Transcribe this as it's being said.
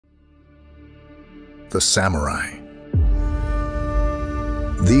the samurai.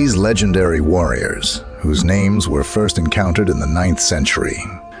 These legendary warriors, whose names were first encountered in the 9th century,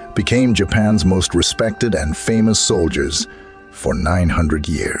 became Japan's most respected and famous soldiers for 900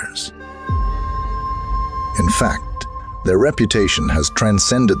 years. In fact, their reputation has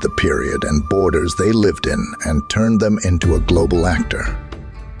transcended the period and borders they lived in and turned them into a global actor.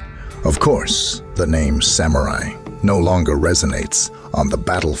 Of course, the name samurai no longer resonates on the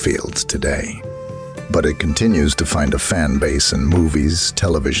battlefields today, but it continues to find a fan base in movies,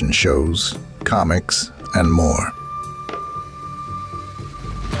 television shows, comics, and more.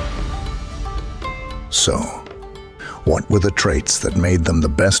 So, what were the traits that made them the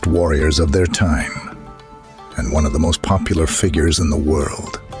best warriors of their time and one of the most popular figures in the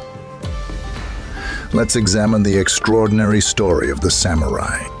world? Let's examine the extraordinary story of the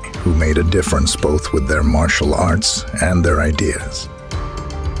samurai, who made a difference both with their martial arts and their ideas.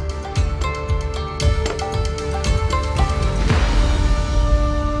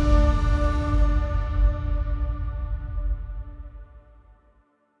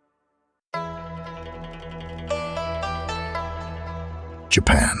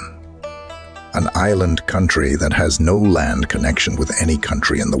 Japan, an island country that has no land connection with any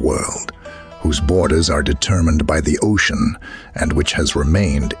country in the world, whose borders are determined by the ocean and which has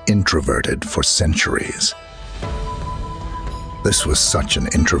remained introverted for centuries. This was such an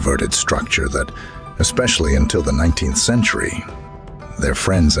introverted structure that, especially until the 19th century, their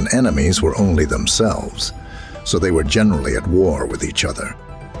friends and enemies were only themselves, so they were generally at war with each other.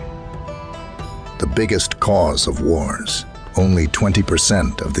 The biggest cause of wars, only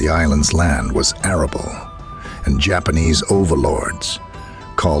 20% of the island's land was arable, and Japanese overlords,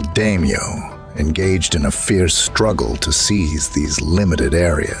 called daimyo, engaged in a fierce struggle to seize these limited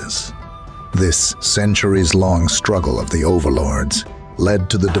areas. This centuries-long struggle of the overlords led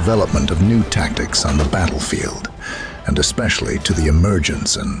to the development of new tactics on the battlefield, and especially to the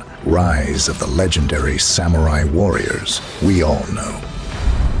emergence and rise of the legendary samurai warriors we all know.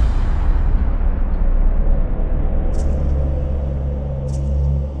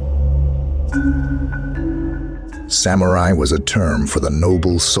 Samurai was a term for the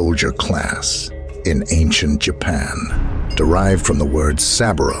noble soldier class in ancient Japan, derived from the word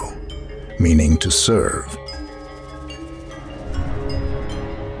saburo, meaning to serve.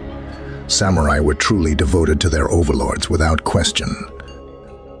 Samurai were truly devoted to their overlords without question,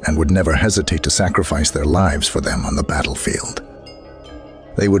 and would never hesitate to sacrifice their lives for them on the battlefield.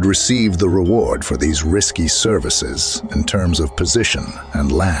 They would receive the reward for these risky services in terms of position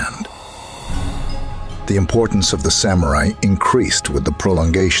and land. The importance of the samurai increased with the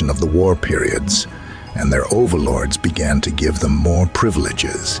prolongation of the war periods, and their overlords began to give them more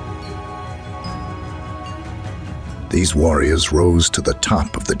privileges. These warriors rose to the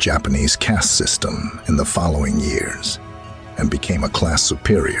top of the Japanese caste system in the following years, and became a class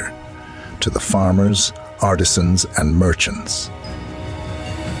superior to the farmers, artisans, and merchants.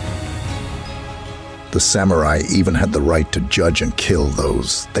 The samurai even had the right to judge and kill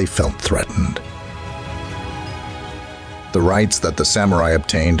those they felt threatened. The rights that the samurai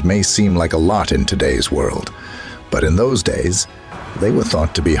obtained may seem like a lot in today's world, but in those days, they were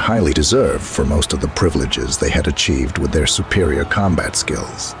thought to be highly deserved for most of the privileges they had achieved with their superior combat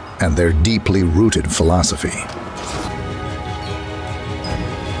skills and their deeply rooted philosophy.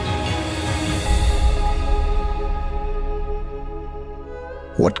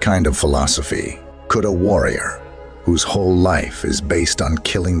 What kind of philosophy could a warrior, whose whole life is based on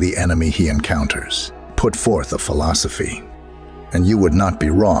killing the enemy he encounters, put forth a philosophy? And you would not be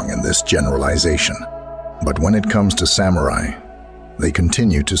wrong in this generalization. But when it comes to samurai, they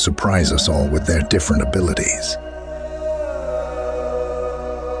continue to surprise us all with their different abilities.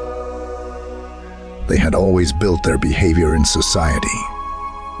 They had always built their behavior in society,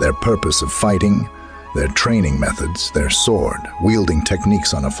 their purpose of fighting, their training methods, their sword-wielding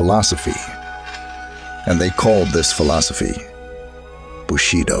techniques on a philosophy. And they called this philosophy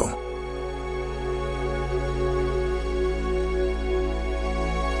Bushido.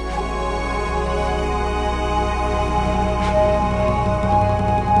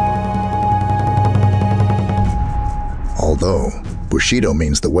 Although Bushido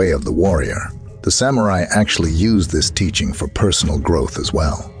means the way of the warrior, the samurai actually used this teaching for personal growth as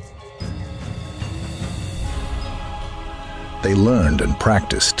well. They learned and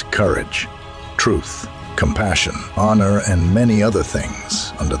practiced courage, truth, compassion, honor, and many other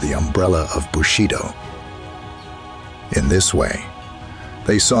things under the umbrella of Bushido. In this way,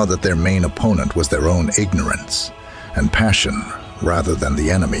 they saw that their main opponent was their own ignorance and passion rather than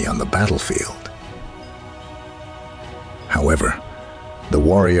the enemy on the battlefield. However, The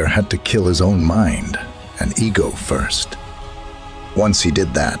warrior had to kill his own mind and ego first. Once he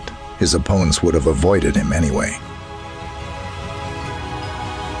did that, his opponents would have avoided him anyway.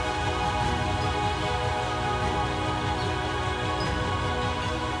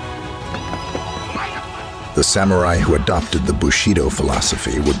 The samurai who adopted the Bushido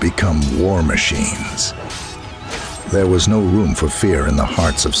philosophy would become war machines. There was no room for fear in the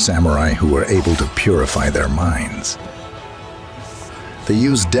hearts of samurai who were able to purify their minds. They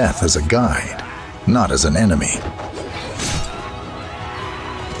used death as a guide, not as an enemy.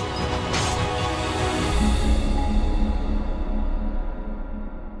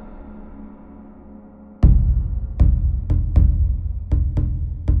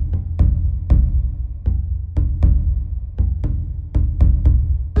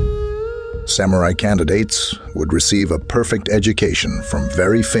 Samurai candidates would receive a perfect education from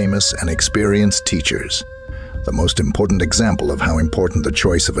very famous and experienced teachers. The most important example of how important the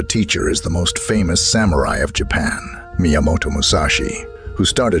choice of a teacher is the most famous samurai of Japan, Miyamoto Musashi, who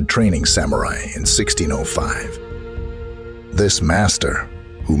started training samurai in 1605. This master,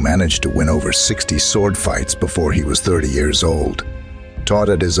 who managed to win over 60 sword fights before he was 30 years old, taught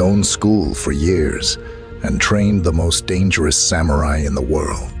at his own school for years and trained the most dangerous samurai in the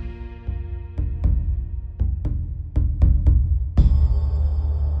world.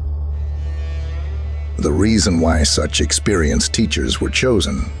 The reason why such experienced teachers were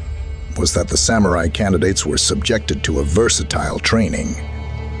chosen was that the samurai candidates were subjected to a versatile training.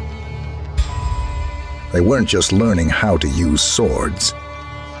 They weren't just learning how to use swords.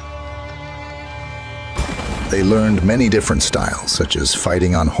 They learned many different styles, such as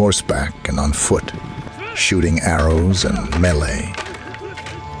fighting on horseback and on foot, shooting arrows and melee,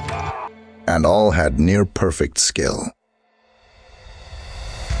 and all had near-perfect skill.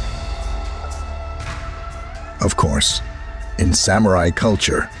 Of course, in samurai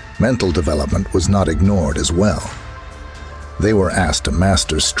culture, mental development was not ignored as well. They were asked to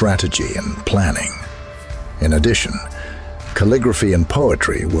master strategy and planning. In addition, calligraphy and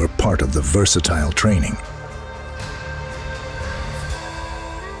poetry were part of the versatile training.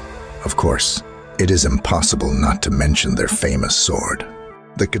 Of course, it is impossible not to mention their famous sword,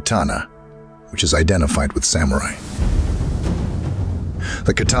 the katana, which is identified with samurai.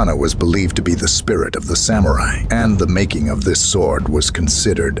 The katana was believed to be the spirit of the samurai, and the making of this sword was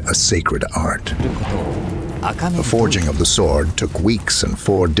considered a sacred art. The forging of the sword took weeks, and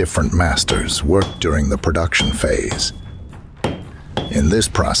 4 different masters worked during the production phase. In this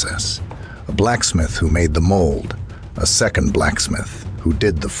process, a blacksmith who made the mold, a second blacksmith who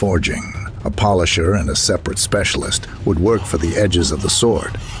did the forging, a polisher, and a separate specialist would work for the edges of the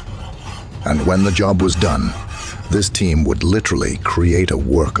sword. And when the job was done, this team would literally create a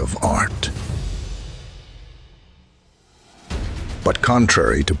work of art. But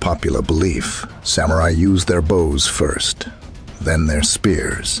contrary to popular belief, samurai used their bows first, then their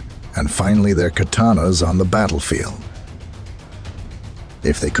spears, and finally their katanas on the battlefield.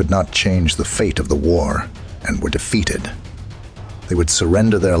 If they could not change the fate of the war and were defeated, they would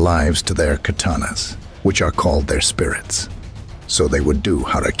surrender their lives to their katanas, which are called their spirits. So they would do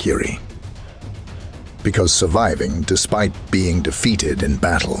harakiri. Because surviving, despite being defeated in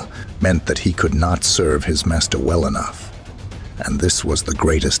battle, meant that he could not serve his master well enough. And this was the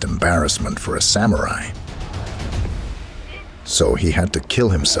greatest embarrassment for a samurai. So he had to kill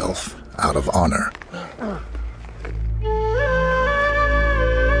himself out of honor.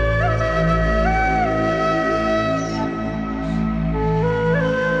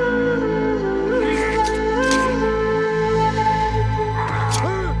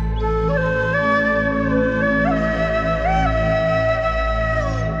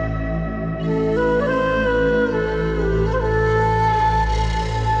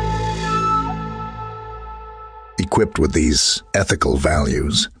 Equipped with these ethical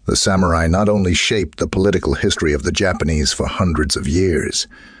values, the samurai not only shaped the political history of the Japanese for hundreds of years,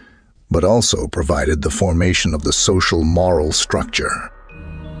 but also provided the formation of the social moral structure.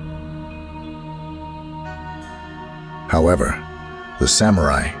 However, the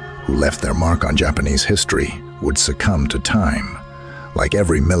samurai who left their mark on Japanese history would succumb to time, like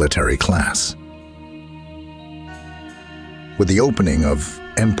every military class. With the opening of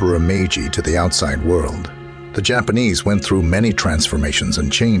Emperor Meiji to the outside world, the Japanese went through many transformations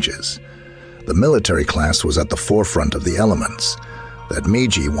and changes. The military class was at the forefront of the elements that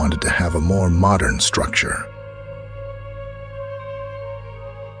Meiji wanted to have a more modern structure.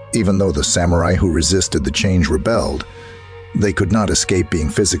 Even though the samurai who resisted the change rebelled, they could not escape being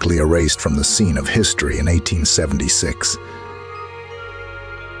physically erased from the scene of history in 1876,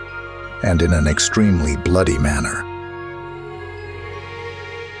 and in an extremely bloody manner.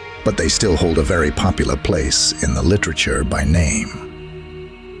 but they still hold a very popular place in the literature by name.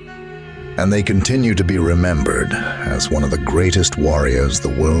 And they continue to be remembered as one of the greatest warriors the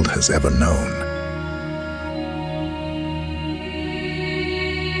world has ever known.